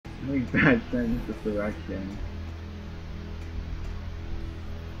Really bad sense of direction.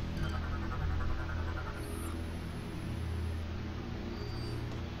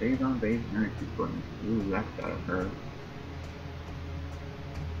 Stays on base energy points. Ooh, that's gotta hurt.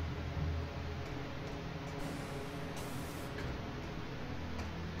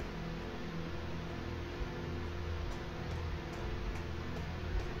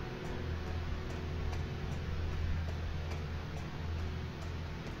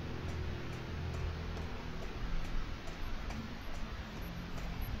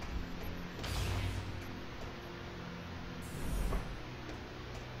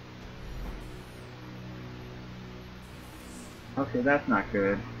 Okay, that's not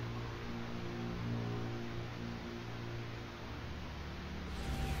good.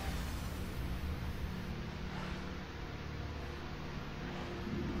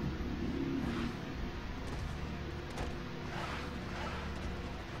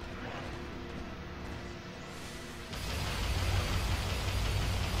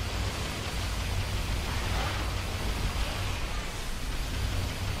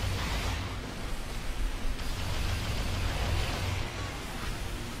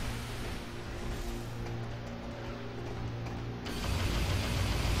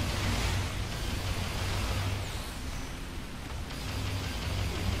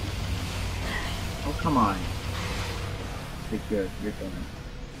 Oh, come on. Okay, good. You're done.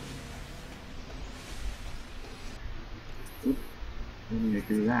 Oops. Didn't need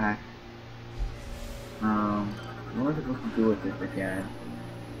to do that. What was I supposed to do with this again?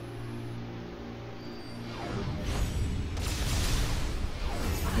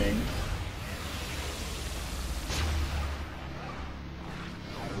 Okay.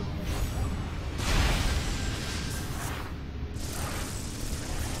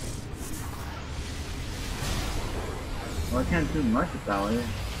 Well, I can't do much about it.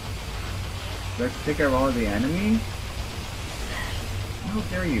 Let's take care of all the enemies? How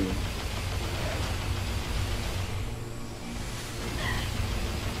dare you?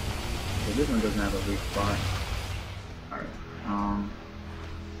 So this one doesn't have a weak spot. Alright,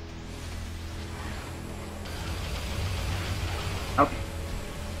 okay.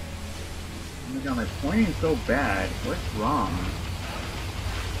 Oh my god, my pointing's so bad. What's wrong?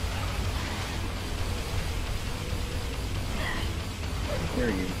 How dare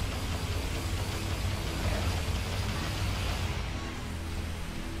you?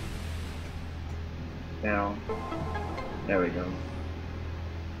 Now, there we go.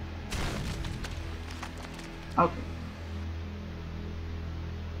 Okay.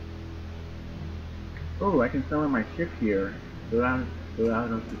 Oh, I can sell in my ship here. So that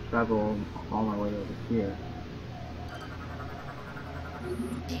allows us to travel all my way over here.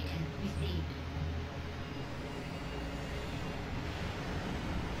 Beacon received.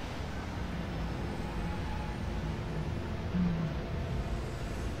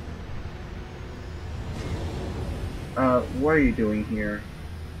 What are you doing here?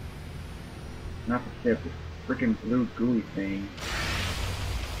 Not the ship, this freaking blue gooey thing.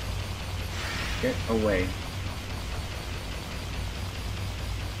 Get away.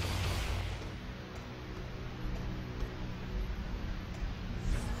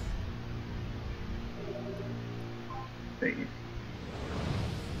 Save.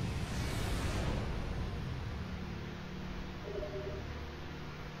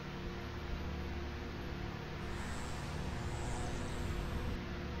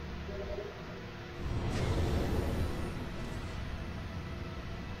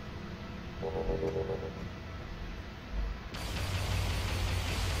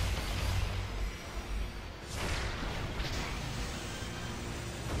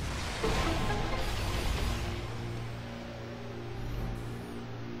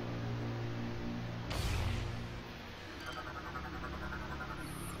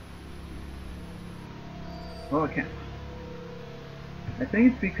 Well, I can't. I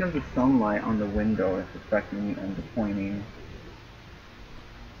think it's because the sunlight on the window is affecting me on the pointing.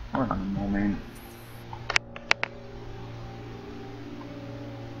 Hold on a moment.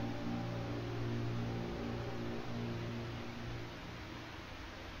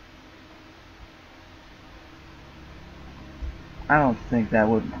 I don't think that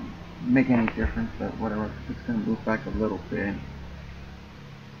would make any difference, but whatever. It's just gonna move back a little bit.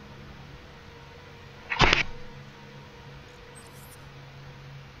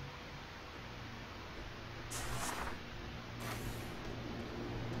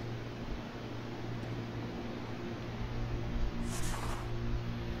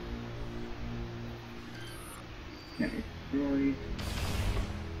 Okay, destroy.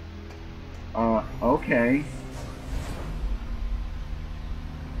 Okay.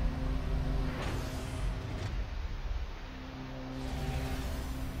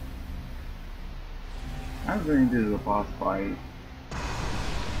 I'm going to do the boss fight.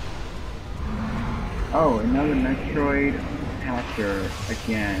 Oh, another Metroid Hatcher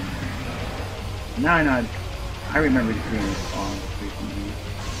again. Now I know. I remember seeing this on recently.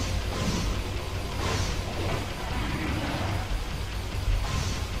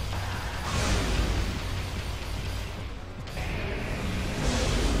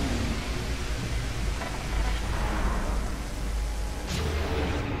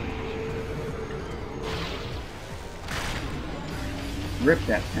 Rip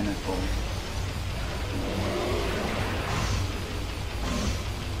that tentacle.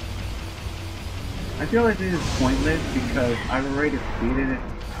 I feel like this is pointless because I've already defeated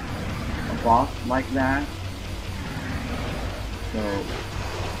a boss like that. So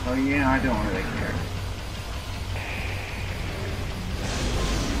yeah, I don't really care.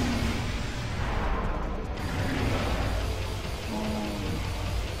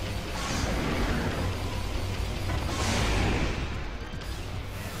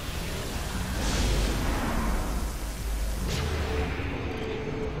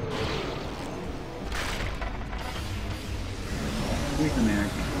 Give me some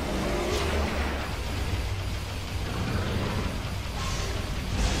energy.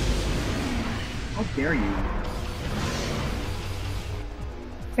 How dare you?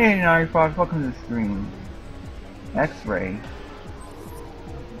 Hey, Nari Fox, welcome to the stream. X-Ray.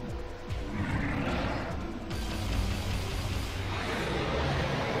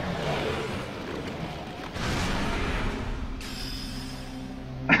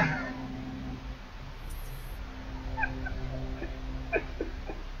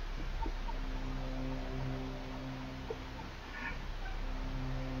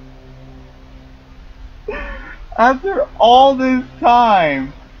 After all this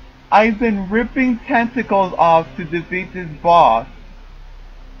time, I've been ripping tentacles off to defeat this boss.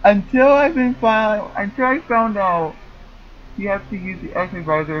 Until I found out you have to use the X-ray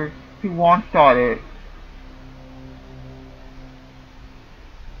visor to one-shot it.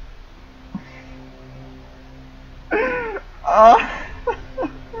 Oh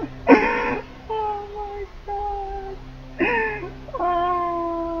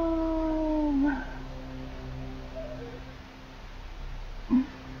my god.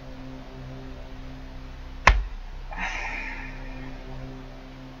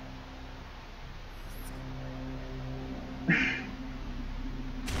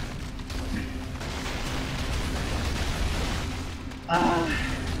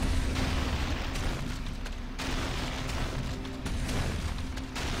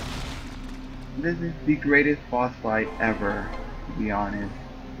 This is the greatest boss fight ever, to be honest.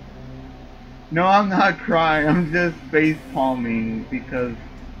 No, I'm not crying, I'm just face palming because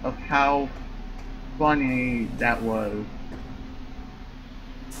of how funny that was.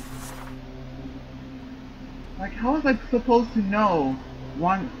 Like, how was I supposed to know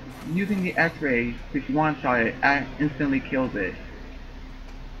using the X-ray to one-shot it instantly kills it?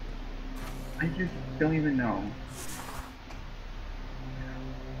 I just don't even know.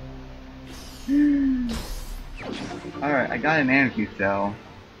 Alright, I got an energy cell.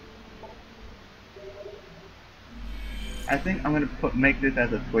 I think I'm gonna make this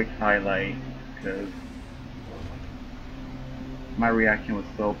as a Twitch highlight because my reaction was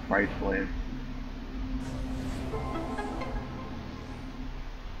so priceless.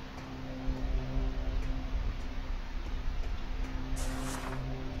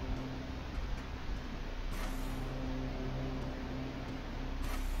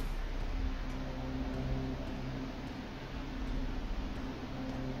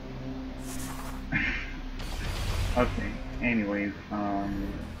 Okay, anyways,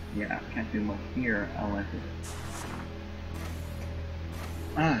 yeah, can't do much here unless it's...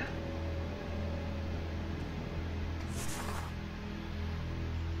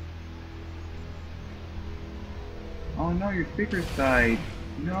 Oh no, your speaker side!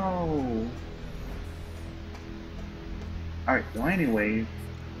 No! Alright, so anyways...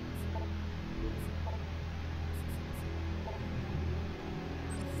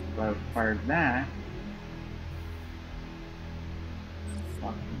 So I fired that...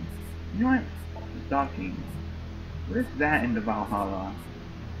 You know what? Docking. Where's that in the Valhalla?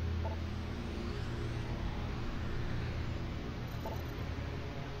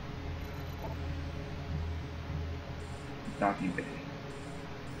 Docking bay.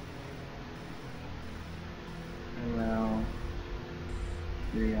 Hello.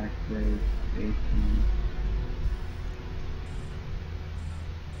 Reactive station.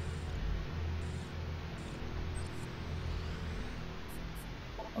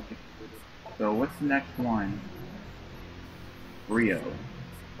 Okay. So what's the next one? Rio.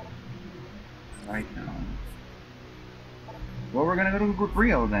 Right now. Well, we're gonna go to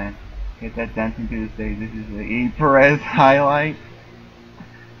Rio then. Get that dancing to the stage. This is the E. Perez highlight.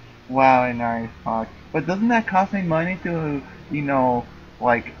 Wow, a nice talk. But doesn't that cost me money to,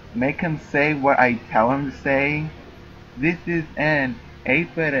 like, make him say what I tell him to say? This is an A.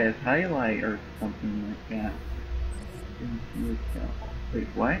 Perez highlight or something like that. Hidden fuel cell. Wait,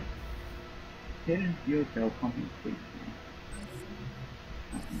 what? Hidden fuel cell pumping station.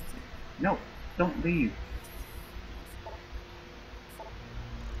 No, don't leave.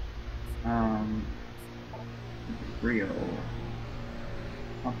 Rio.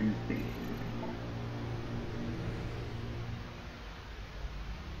 Pumping station.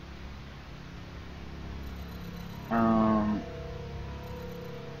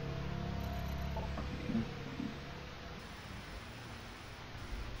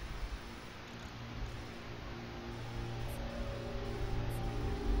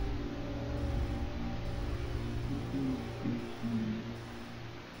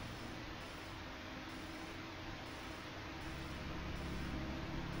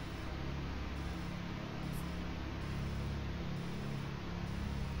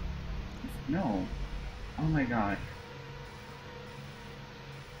 No. Oh my god.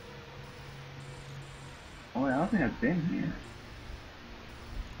 Oh, I don't think I've been here.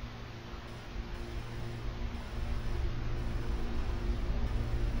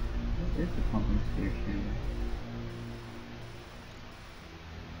 What is the pumping station?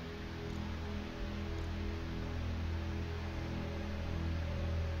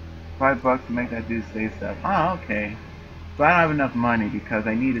 $5 to make that dude say stuff. Oh, okay. But I don't have enough money because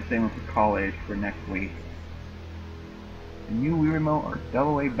I need to save up for college for next week. A new Wii remote or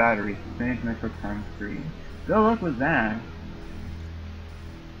AA batteries to finish Metroid Prime 3. Good luck with that.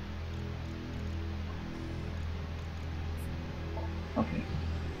 Okay.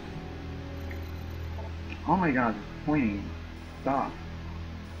 Oh my god, it's pointing. Stop.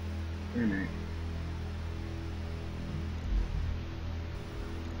 Wait a minute.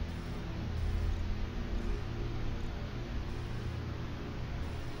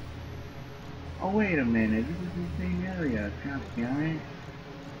 Oh wait a minute, this is the same area. God damn it.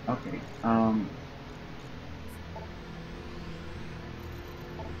 Okay,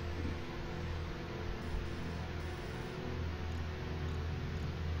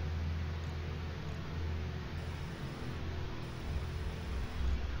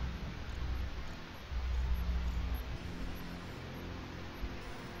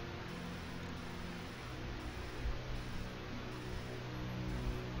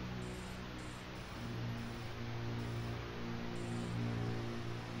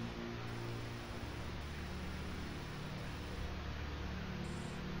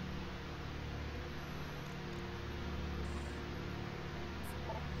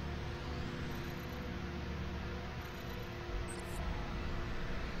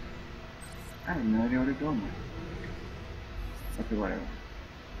 I have no idea where to go now. Okay, whatever.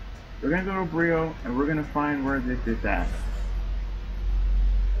 We're gonna go to Brio, and we're gonna find where this is at.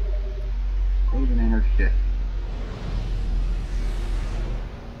 Save and enter ship.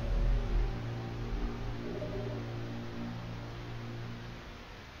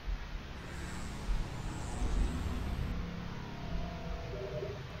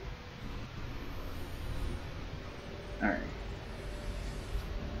 Alright.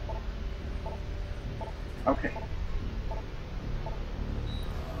 Okay.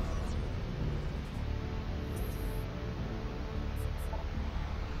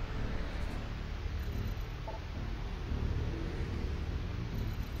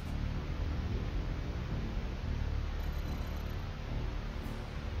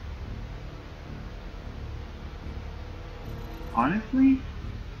 Honestly,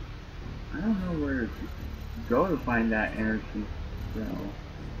 I don't know where to go to find that energy cell.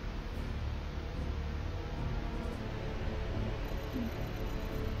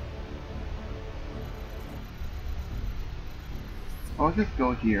 I'll just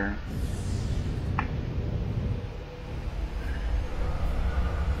go here.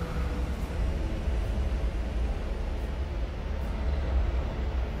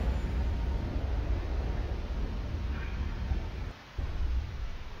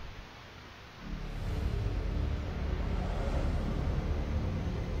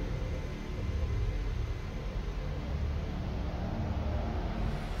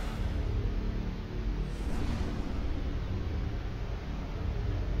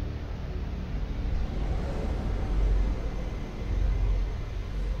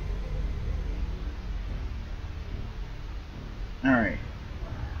 Alright.